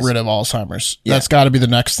got to get rid of Alzheimer's. Yeah. That's got to be the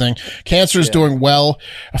next thing. Cancer is doing well.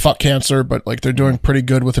 Fuck cancer, but like they're doing pretty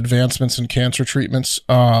good with advancements in cancer treatments.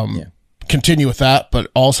 Continue with that,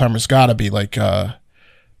 but Alzheimer's got to be like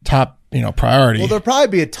top, priority. Well, there'll probably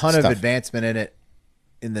be a ton of advancement in it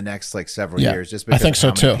in the next several years, just because I think so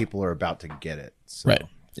how many people are about to get it. So. Right.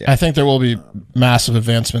 Yeah. I think there will be massive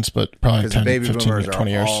advancements, but probably 10, baby 15, boomers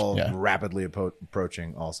 20 years. All rapidly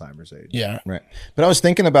approaching Alzheimer's age. Yeah. Right. But I was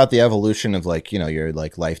thinking about the evolution of your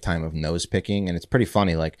lifetime of nose picking, and it's pretty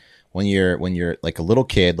funny. Like when you're like a little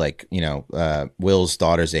kid, Will's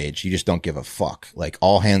daughter's age, you just don't give a fuck. Like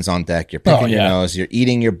all hands on deck. You're picking your nose. You're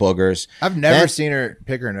eating your boogers. I've never seen her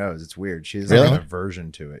pick her nose. It's weird. She has an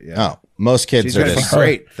aversion to it. Yeah. Oh, most kids she's are just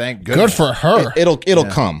great. Thank goodness. Good for her. It'll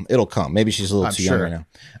come. It'll come. Maybe she's a little too young right now.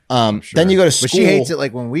 Sure. Then you go to school. But she hates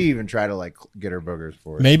it when we even try to get her boogers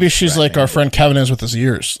for it. Maybe she's like our friend Kevin is with his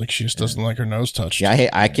ears. Like she just doesn't like her nose touched. Yeah,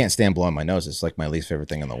 I can't stand blowing my nose. It's like my least favorite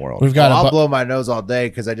thing in the world. I'll blow my nose all day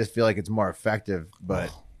because I just feel like it's more effective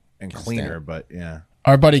and cleaner. But yeah.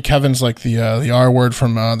 Our buddy Kevin's like the R word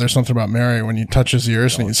from There's Something About Mary when you touch his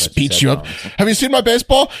ears and he speeds you up. Have you seen my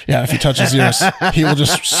baseball? Yeah, if you touch his ears, he will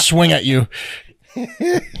just swing at you.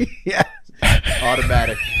 Yeah.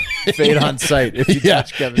 Automatic. Fade on sight if you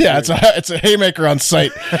touch Kevin's ears. It's a haymaker on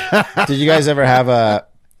sight. Did you guys ever have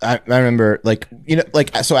I remember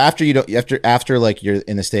so after you're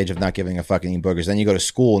in the stage of not giving a fuck any boogers, then you go to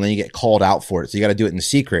school and then you get called out for it. So you got to do it in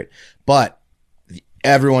secret. But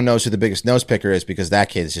everyone knows who the biggest nose picker is because that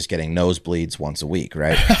kid is just getting nosebleeds once a week,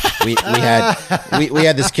 right? we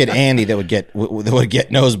had this kid Andy that would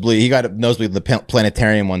get nosebleed. He got a nosebleed at the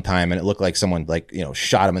planetarium one time, and it looked like someone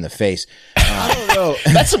shot him in the face. I don't know.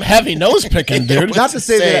 That's some heavy nose picking, dude. Not to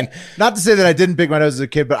say that I didn't pick my nose as a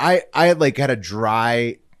kid, but I had a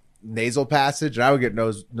dry nasal passage, and I would get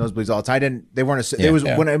nosebleeds all the time. They weren't. It was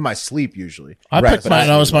when in my sleep usually. I picked my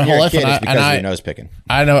nose my whole life, and you're nose picking.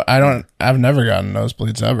 I don't. I've never gotten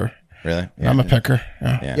nosebleeds ever. Really? Yeah. I'm a picker.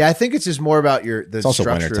 Yeah, I think it's just more about the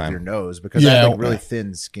structure of your nose because I have really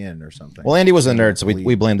thin skin or something. Well, Andy was a nerd, so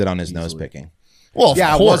we blamed it on his nose picking. Well, of course.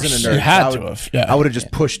 I wasn't a nerd. You had to have. Yeah. I would have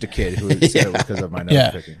just pushed a kid who said it was because of my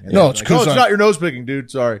nose picking. No, it's because it's not your nose picking,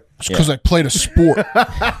 dude. Sorry. It's because I played a sport.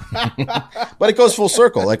 But it goes full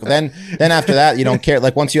circle. Then after that, you don't care.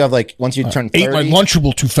 Once you turn 30, ate my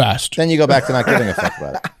Lunchable too fast. Then you go back to not giving a fuck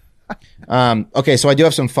about it. Okay, so I do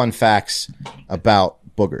have some fun facts about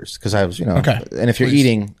boogers because I was, Okay. And if you're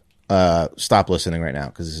eating, stop listening right now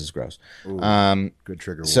because this is gross. Ooh, good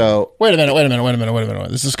trigger. So Wait a minute.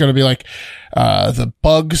 This is going to be like the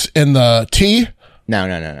bugs in the tea?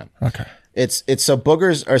 no. Okay. It's so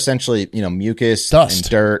boogers are essentially, mucus Dust. and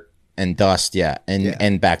dirt and dust,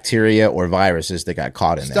 and bacteria or viruses that got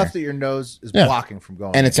caught in there. Stuff that your nose is blocking from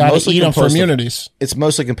going. And it's Gotta mostly eat them for composed immunities. It's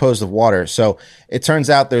mostly composed of water. So it turns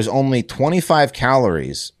out there's only 25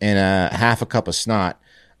 calories in a half a cup of snot.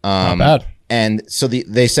 Not bad. And so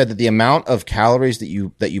they said that the amount of calories that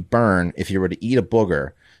you burn if you were to eat a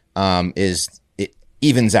booger it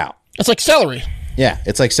evens out. It's like celery. Yeah,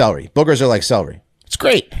 it's like celery. Boogers are like celery. It's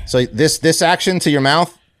great. So this action to your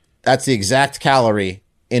mouth, that's the exact calorie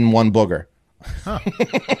in one booger. Huh.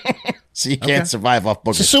 So you can't survive off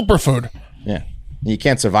boogers. It's a superfood. Yeah, you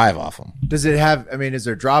can't survive off them. Does it have? I mean, is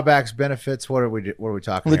there drawbacks, benefits? What are we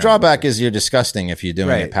talking? Well, the drawback is you're disgusting if you're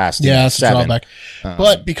doing it past it's 7. a drawback.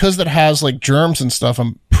 But because it has like germs and stuff,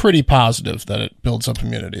 I'm pretty positive that it builds up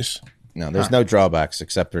immunities. No, there's no drawbacks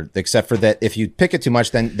except for that if you pick it too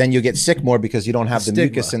much, then you get sick more because you don't have the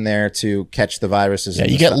mucus in there to catch the viruses. Yeah,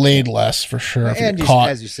 you get laid less for sure. And if caught.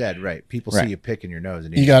 as you said, right? People see you picking your nose,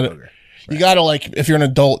 and You got to, you got to like if you're an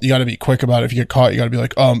adult, you got to be quick about it. If you get caught, you got to be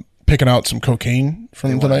like, picking out some cocaine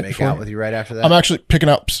from the night before. Out with you right after that. I'm actually picking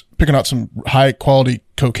out some high quality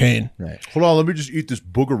cocaine. Right. Hold on, let me just eat this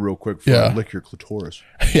booger real quick before I lick your clitoris.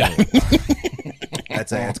 Yeah.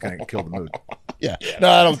 That's gonna kill the mood. Yeah.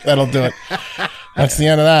 No, that'll do it. That's the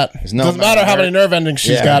end of that. Doesn't matter how many nerve endings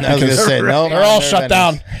she's got because they're all shut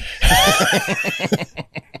down.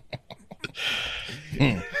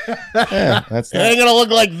 That's it ain't gonna look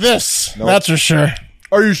like this. Nope. That's for sure.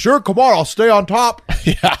 Are you sure? Come on, I'll stay on top.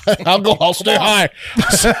 Yeah, I'll stay high.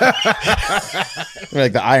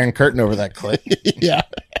 Like the Iron Curtain over that clit. Yeah.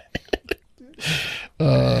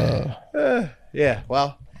 Yeah.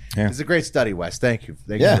 Well, it's a great study, Wes. Thank you.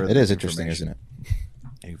 It is interesting, isn't it?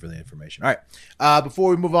 Thank you for the information. All right. Before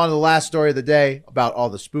we move on to the last story of the day about all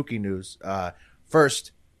the spooky news,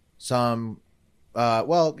 first, some,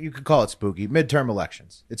 you could call it spooky, midterm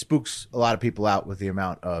elections. It spooks a lot of people out with the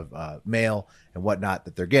amount of mail and whatnot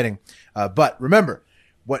that they're getting. But remember,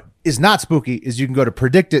 what is not spooky is you can go to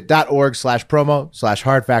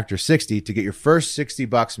predictit.org/promo/hardfactor60 to get your first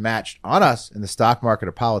 $60 matched on us in the stock market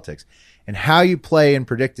of politics. And how you play and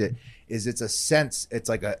predict it is it's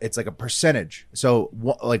like a percentage. So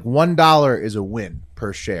like $1 is a win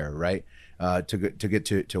per share, right? To get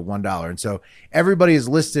to $1. And so everybody is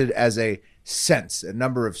listed as a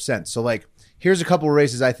number of cents. So like, here's a couple of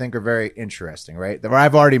races I think are very interesting, right? That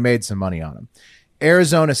I've already made some money on them.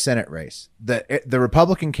 Arizona Senate race. The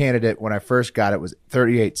Republican candidate, when I first got it, was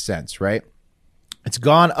 38 cents, right? It's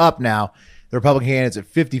gone up now. The Republican candidate's at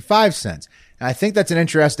 55 cents. And I think that's an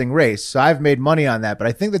interesting race. So I've made money on that, but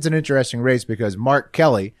I think that's an interesting race because Mark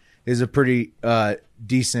Kelly is a pretty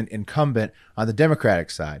decent incumbent on the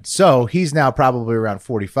Democratic side. So he's now probably around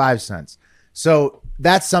 45 cents. So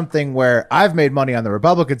that's something where I've made money on the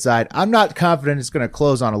Republican side. I'm not confident it's going to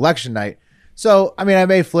close on election night. So, I mean, I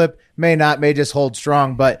may flip, may not, may just hold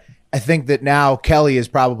strong, but I think that now Kelly is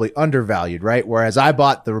probably undervalued, right? Whereas I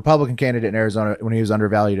bought the Republican candidate in Arizona when he was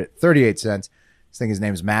undervalued at 38 cents. I think his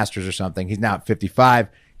name is Masters or something. He's now at 55.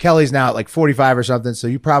 Kelly's now at like 45 or something. So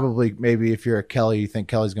you probably, maybe if you're a Kelly, you think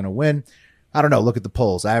Kelly's going to win. I don't know. Look at the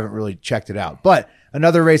polls. I haven't really checked it out. But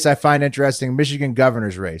another race I find interesting, Michigan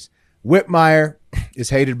governor's race. Whitmire is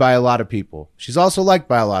hated by a lot of people. She's also liked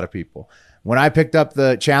by a lot of people. When I picked up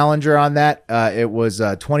the challenger on that, it was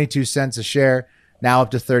 22 cents a share, now up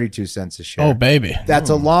to 32 cents a share. Oh, baby. That's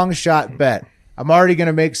a long shot bet. I'm already going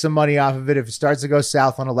to make some money off of it. If it starts to go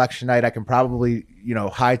south on election night, I can probably,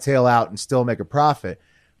 hightail out and still make a profit.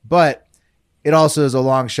 But it also is a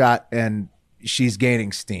long shot, and she's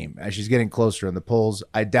gaining steam as she's getting closer in the polls.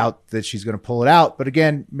 I doubt that she's going to pull it out. But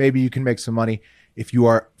again, maybe you can make some money if you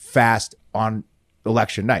are fast on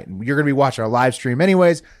election night. And you're going to be watching our live stream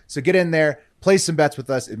anyways. So get in there, play some bets with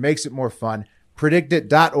us. It makes it more fun.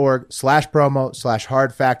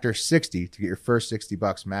 Predictit.org/hardfactor60 to get your first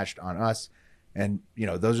 $60 matched on us. And,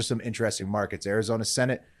 those are some interesting markets. Arizona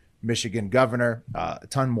Senate, Michigan governor, a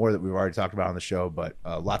ton more that we've already talked about on the show, but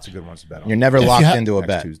lots of good ones to bet on. You're never locked into a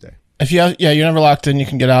bet. Tuesday. If you're never locked in, you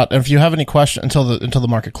can get out. If you have any question until the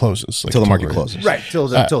market closes, until the market closes, right? Till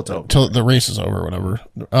the race is over, or whatever.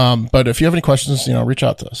 But if you have any questions, reach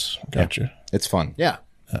out to us. Got you. It's fun. Yeah,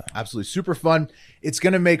 absolutely super fun. It's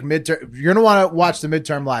going to make midterm. You're going to want to watch the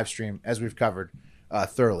midterm live stream as we've covered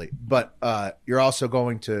thoroughly, but you're also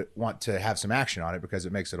going to want to have some action on it because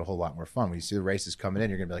it makes it a whole lot more fun. When you see the races coming in,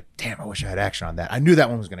 you're going to be like, "Damn, I wish I had action on that. I knew that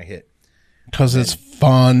one was going to hit." Because it's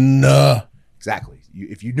fun. Exactly.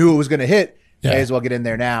 if you knew it was going to hit, Yeah. may as well get in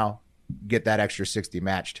there now, get that extra 60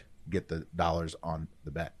 matched, get the dollars on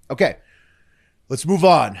the bet. Okay, let's move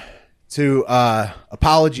on to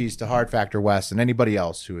apologies to Hard Factor West and anybody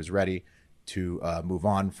else who is ready to move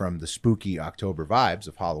on from the spooky October vibes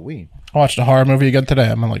of Halloween. I watched a horror movie again today.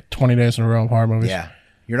 I'm on like 20 days in a row of horror movies. Yeah,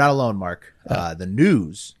 you're not alone, Mark. The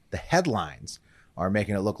news, the headlines are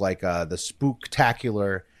making it look like the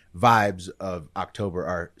spooktacular vibes of October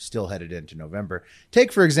are still headed into November.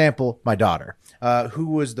 Take, for example, my daughter, who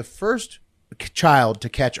was the first child to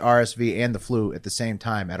catch RSV and the flu at the same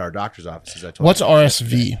time at our doctor's offices. I told What's you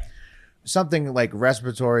RSV? something like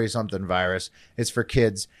respiratory something virus. It's for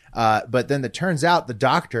kids. But then it turns out the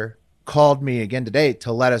doctor called me again today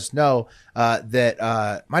to let us know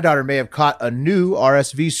that my daughter may have caught a new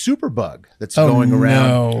RSV superbug that's going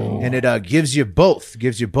around, and it gives you both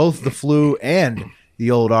the flu and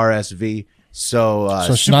the old RSV. So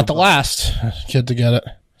So she's not the last kid to get it.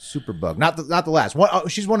 Superbug, not the last one. Oh,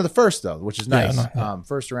 she's one of the first though, which is nice. Yeah.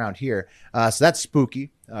 First around here, so that's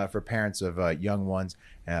spooky for parents of young ones.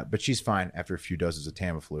 But she's fine after a few doses of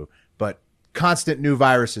Tamiflu. But constant new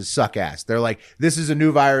viruses suck ass. They're like, this is a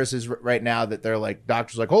new virus right now that they're like,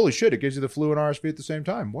 doctors like, holy shit, it gives you the flu and RSV at the same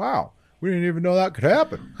time. Wow, we didn't even know that could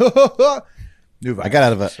happen. New virus. I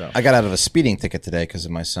got out of a speeding ticket today because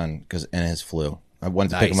of my son and his flu. I wanted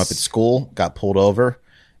to pick him up at school, got pulled over,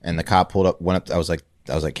 and the cop pulled up. Went up. I was like,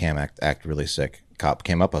 Cam, act really sick. Cop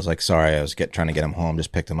came up. I was like, sorry, I was trying to get him home.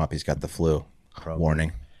 Just picked him up. He's got the flu.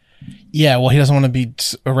 Warning. Yeah, well, he doesn't want to be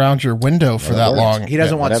around your window for that long. He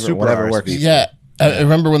doesn't want whatever works. Yeah. I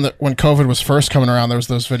remember when COVID was first coming around, there was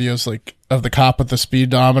those videos like of the cop with the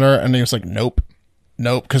speedometer, and he was like, nope,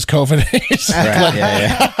 because COVID. He's Right,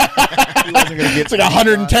 yeah. He wasn't gonna get it's like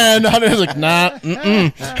 110, 100. He's like, nah,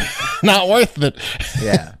 not worth it.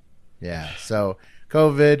 Yeah. So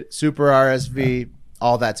COVID, super RSV,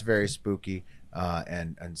 all that's very spooky,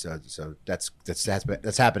 and so that's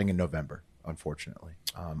happening in November, unfortunately.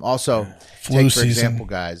 Also, Flu take for season. example,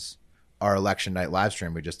 guys, our election night live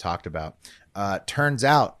stream we just talked about. Turns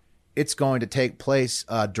out it's going to take place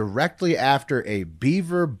directly after a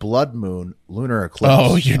beaver blood moon lunar eclipse.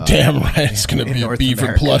 Oh, you're damn right. It's going to be a North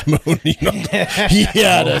beaver America. blood moon.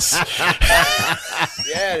 Yeah, it is.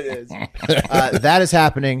 Yeah, it is. That is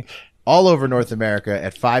happening all over North America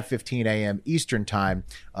at 5:15 a.m. Eastern time,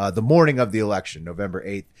 the morning of the election, November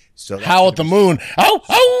 8th. So that's Howl gonna at the be- moon.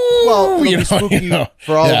 Oh, Well, it'll be spooky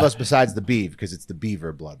for all Yeah. of us besides the beaver because it's the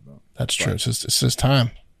beaver blood moon. That's true. It's his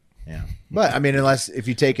time. Yeah, but I mean, if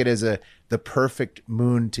you take it as the perfect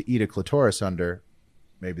moon to eat a clitoris under,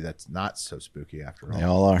 maybe that's not so spooky after all. They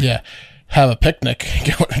all are. Yeah. Have a picnic.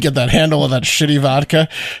 Get that handle of that shitty vodka.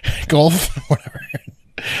 Golf. Whatever.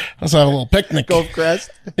 Let's have a little picnic. Gulf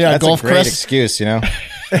Crest. Yeah, That's Golf a great Crest. excuse, you know.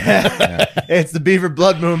 It's the beaver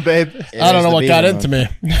blood moon, babe. I don't know the what got beaver into me.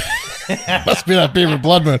 Must be that beaver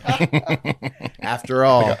blood moon. After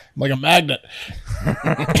all. Like a magnet.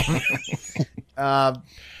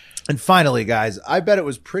 And finally, guys, I bet it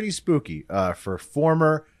was pretty spooky for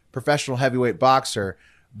former professional heavyweight boxer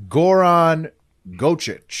Goran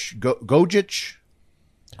Gocic. Goran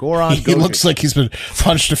He Gocic. looks like he's been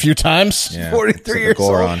punched a few times. Yeah. 43 years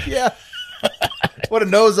Goran. old. Yeah. What a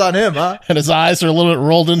nose on him, huh? And his eyes are a little bit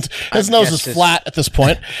rolled into. His nose guess is it's- flat at this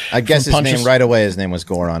point. I guess from his punches. name right away. His name was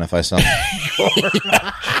Goron. If I saw him.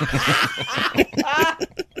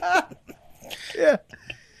 Yeah,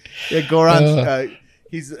 Goran.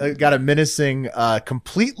 He's got a menacing,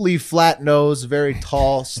 completely flat nose, very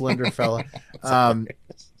tall, slender fella.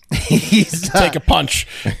 He's Take a punch.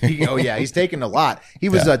 he's taken a lot. He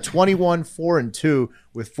was 21-4-2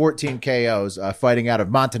 with 14 KOs, fighting out of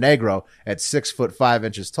Montenegro at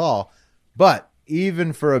 6'5" tall. But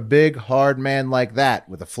even for a big, hard man like that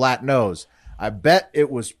with a flat nose, I bet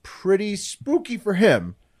it was pretty spooky for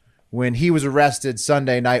him when he was arrested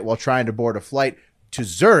Sunday night while trying to board a flight to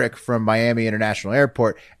Zurich from Miami International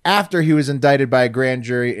Airport after he was indicted by a grand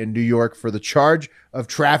jury in New York for the charge of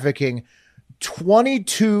trafficking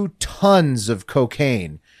 22 tons of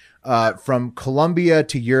cocaine from Colombia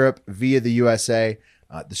to Europe via the USA.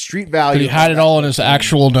 The street value. But he had it all in his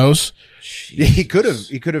actual nose. He could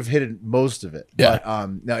have hidden most of it. Yeah. But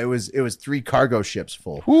no, it was 3 cargo ships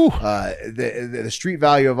full. Whew. The street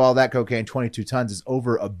value of all that cocaine, 22 tons, is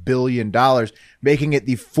over $1 billion, making it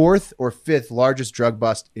the 4th or 5th largest drug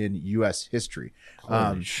bust in U.S. history.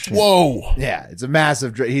 Whoa. Yeah, it's a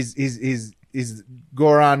massive. He's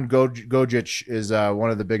Goran Gocic is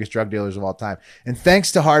one of the biggest drug dealers of all time. And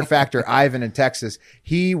thanks to Hard Factor Ivan in Texas,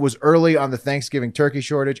 he was early on the Thanksgiving turkey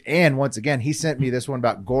shortage. And once again, he sent me this one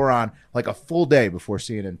about Goran like a full day before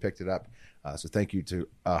CNN picked it up. So thank you to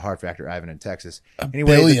Hard Factor Ivan in Texas.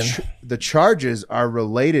 Billion. The charges are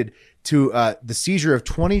related to the seizure of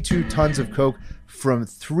 22 tons of coke from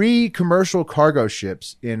 3 commercial cargo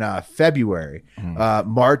ships in February,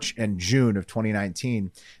 March, and June of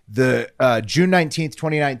 2019. The June 19th,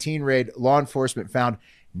 2019 raid, law enforcement found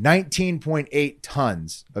 19.8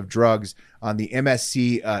 tons of drugs on the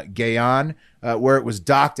MSC Gayan, where it was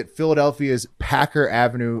docked at Philadelphia's Packer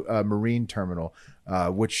Avenue Marine Terminal,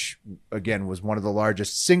 which, again, was one of the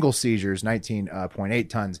largest single seizures, 19.8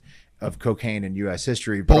 tons of cocaine in U.S.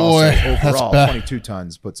 history. But also overall, 22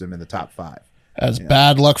 tons puts him in the top 5. That's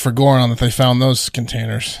bad luck for Goron that they found those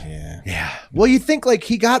containers. Yeah. Well, you think like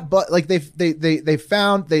he got, but like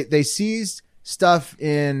they seized stuff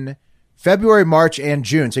in February, March, and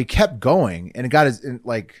June. So he kept going, and it got his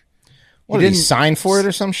like. What, did he sign for it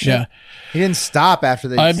or some shit? Yeah. He didn't stop after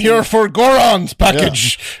they. I'm here for Goron's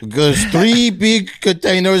package. Yeah. There's 3 big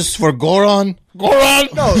containers for Goron. Goron.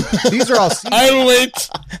 No, these are all. Seizures. I'll wait.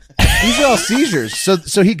 These are all seizures.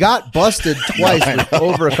 So he got busted twice with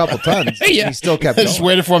over a couple tons. Yeah. He still kept I going. just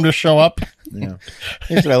waited for him to show up. Yeah.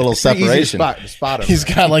 He's got a little separation. To spot him. He's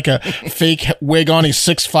got like a fake wig on. He's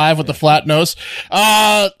 6'5" with the flat nose.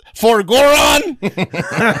 For Goron.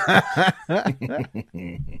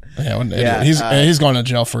 He's going to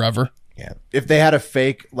jail forever. Yeah. If they had a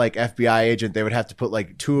fake like FBI agent, they would have to put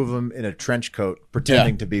like 2 of them in a trench coat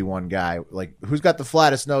pretending to be one guy. Like, who's got the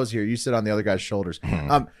flattest nose here? You sit on the other guy's shoulders.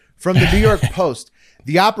 From the New York Post,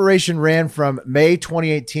 the operation ran from May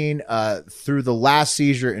 2018 through the last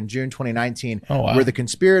seizure in June 2019, where the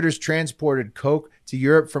conspirators transported coke to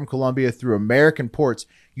Europe from Colombia through American ports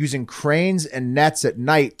using cranes and nets at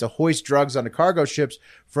night to hoist drugs onto cargo ships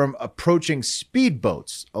from approaching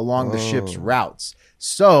speedboats along the ship's routes.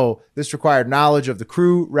 So this required knowledge of the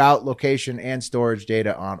crew, route, location, and storage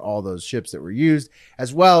data on all those ships that were used,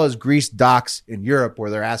 as well as greased docks in Europe where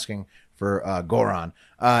they're asking for Goron.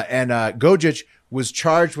 And Gojic was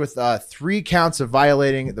charged with 3 counts of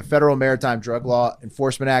violating the Federal Maritime Drug Law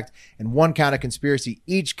Enforcement Act and 1 count of conspiracy.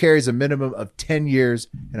 Each carries a minimum of 10 years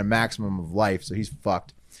and a maximum of life. So he's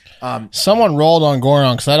fucked. Someone rolled on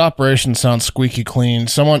Goron because that operation sounds squeaky clean.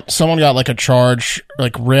 Someone got like a charge,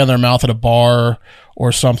 like ran their mouth at a bar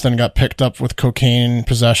or something, got picked up with cocaine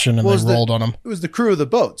possession, and they rolled on them. It was the crew of the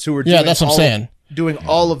boats who were doing that's what I'm saying. Doing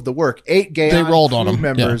all of the work. 8 gay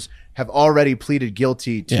members have already pleaded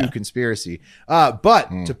guilty to conspiracy. But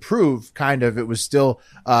to prove kind of it was still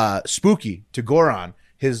spooky to Goron,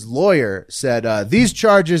 his lawyer said these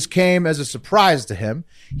charges came as a surprise to him.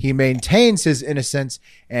 He maintains his innocence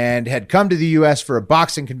and had come to the U.S. for a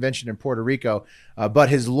boxing convention in Puerto Rico. But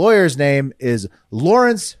his lawyer's name is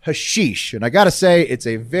Lawrence Hashish. And I got to say, it's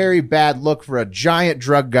a very bad look for a giant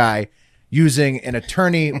drug guy using an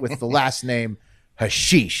attorney with the last name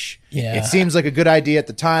Hashish. Yeah. It seems like a good idea at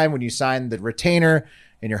the time when you sign the retainer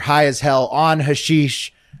and you're high as hell on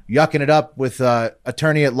hashish, yucking it up with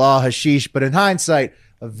attorney at law Hashish. But in hindsight,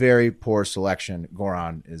 a very poor selection.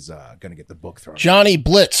 Goron is going to get the book thrown. Johnny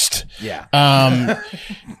blitzed. Yeah.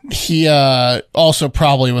 He also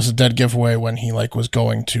probably was a dead giveaway when he like was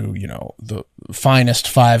going to, the finest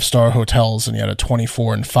 5-star hotels, and he had a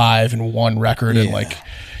 24-5-1 record and like.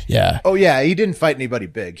 Yeah. Oh yeah, he didn't fight anybody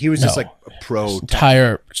big. He was just like a pro.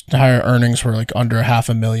 Entire earnings were like under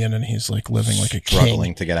 $500,000, and he's like living like a struggling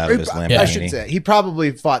king. to get out of his Lamborghini. I should say he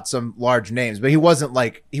probably fought some large names, but he wasn't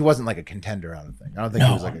like a contender. I don't think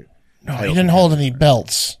he was like a. He didn't hold any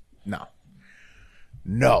belts.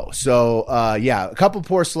 No. So a couple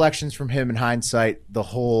poor selections from him in hindsight. The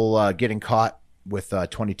whole getting caught with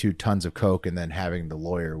 22 tons of coke and then having the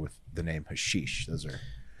lawyer with the name Hashish. Those are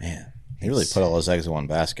man. He really put all his eggs in one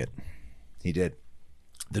basket. He did.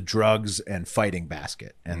 The drugs and fighting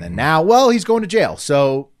basket. And then now, he's going to jail.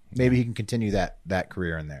 So maybe he can continue that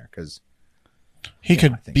career in there because he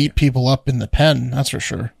could beat people up in the pen. That's for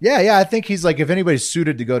sure. Yeah. I think he's like, if anybody's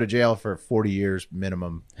suited to go to jail for 40 years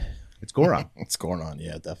minimum, it's Goron. It's Goron.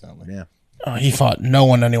 Yeah, definitely. Yeah. He fought no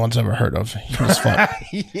one anyone's ever heard of. He just fought.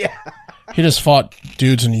 Yeah. He just fought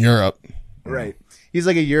dudes in Europe. Right. He's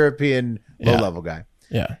like a European low-level guy.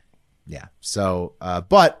 Yeah. Yeah. So,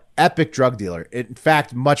 but epic drug dealer. In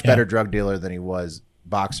fact, much better drug dealer than he was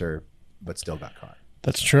boxer, but still got caught.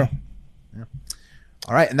 That's true. Yeah.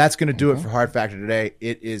 All right. And that's going to do it for Hard Factor today.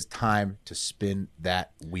 It is time to spin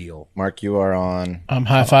that wheel. Mark, you are on.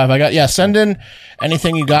 High five. Send in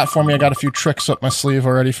anything you got for me. I got a few tricks up my sleeve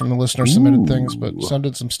already from the listener submitted things, but send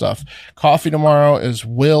in some stuff. Coffee tomorrow is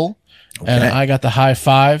Will, and I got the high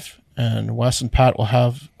five, and Wes and Pat will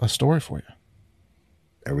have a story for you.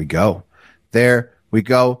 There we go.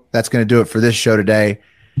 That's going to do it for this show today.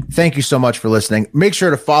 Thank you so much for listening. Make sure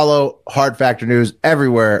to follow Hard Factor News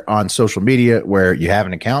everywhere on social media where you have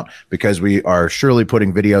an account, because we are surely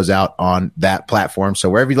putting videos out on that platform. So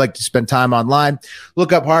wherever you'd like to spend time online,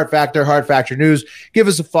 look up Hard Factor News. Give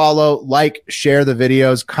us a follow, like, share the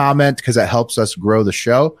videos, comment, because that helps us grow the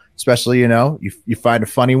show. Especially, you find a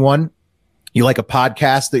funny one, you like a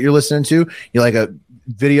podcast that you're listening to, you like a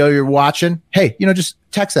video you're watching. Hey, just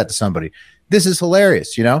text that to somebody. This is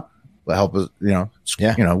hilarious, help us,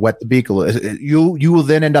 wet the beak a little. You will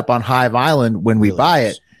then end up on Hive Island when we buy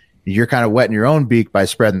it. You're kind of wetting your own beak by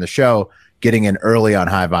spreading the show, getting in early on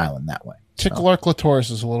Hive Island that way. Tickle our clitoris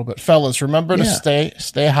is a little bit. Fellas, remember to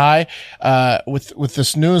stay high. With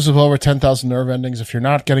this news of over 10,000 nerve endings, if you're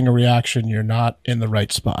not getting a reaction, you're not in the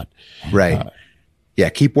right spot. Right.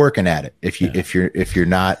 Keep working at it. If you're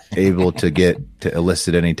not able to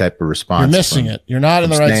elicit any type of response, you're missing it. You're not in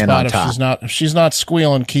the right spot. If she's not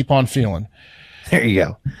squealing, keep on feeling. There you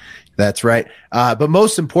go. That's right. But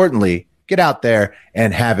most importantly, get out there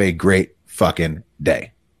and have a great fucking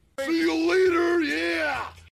day. See you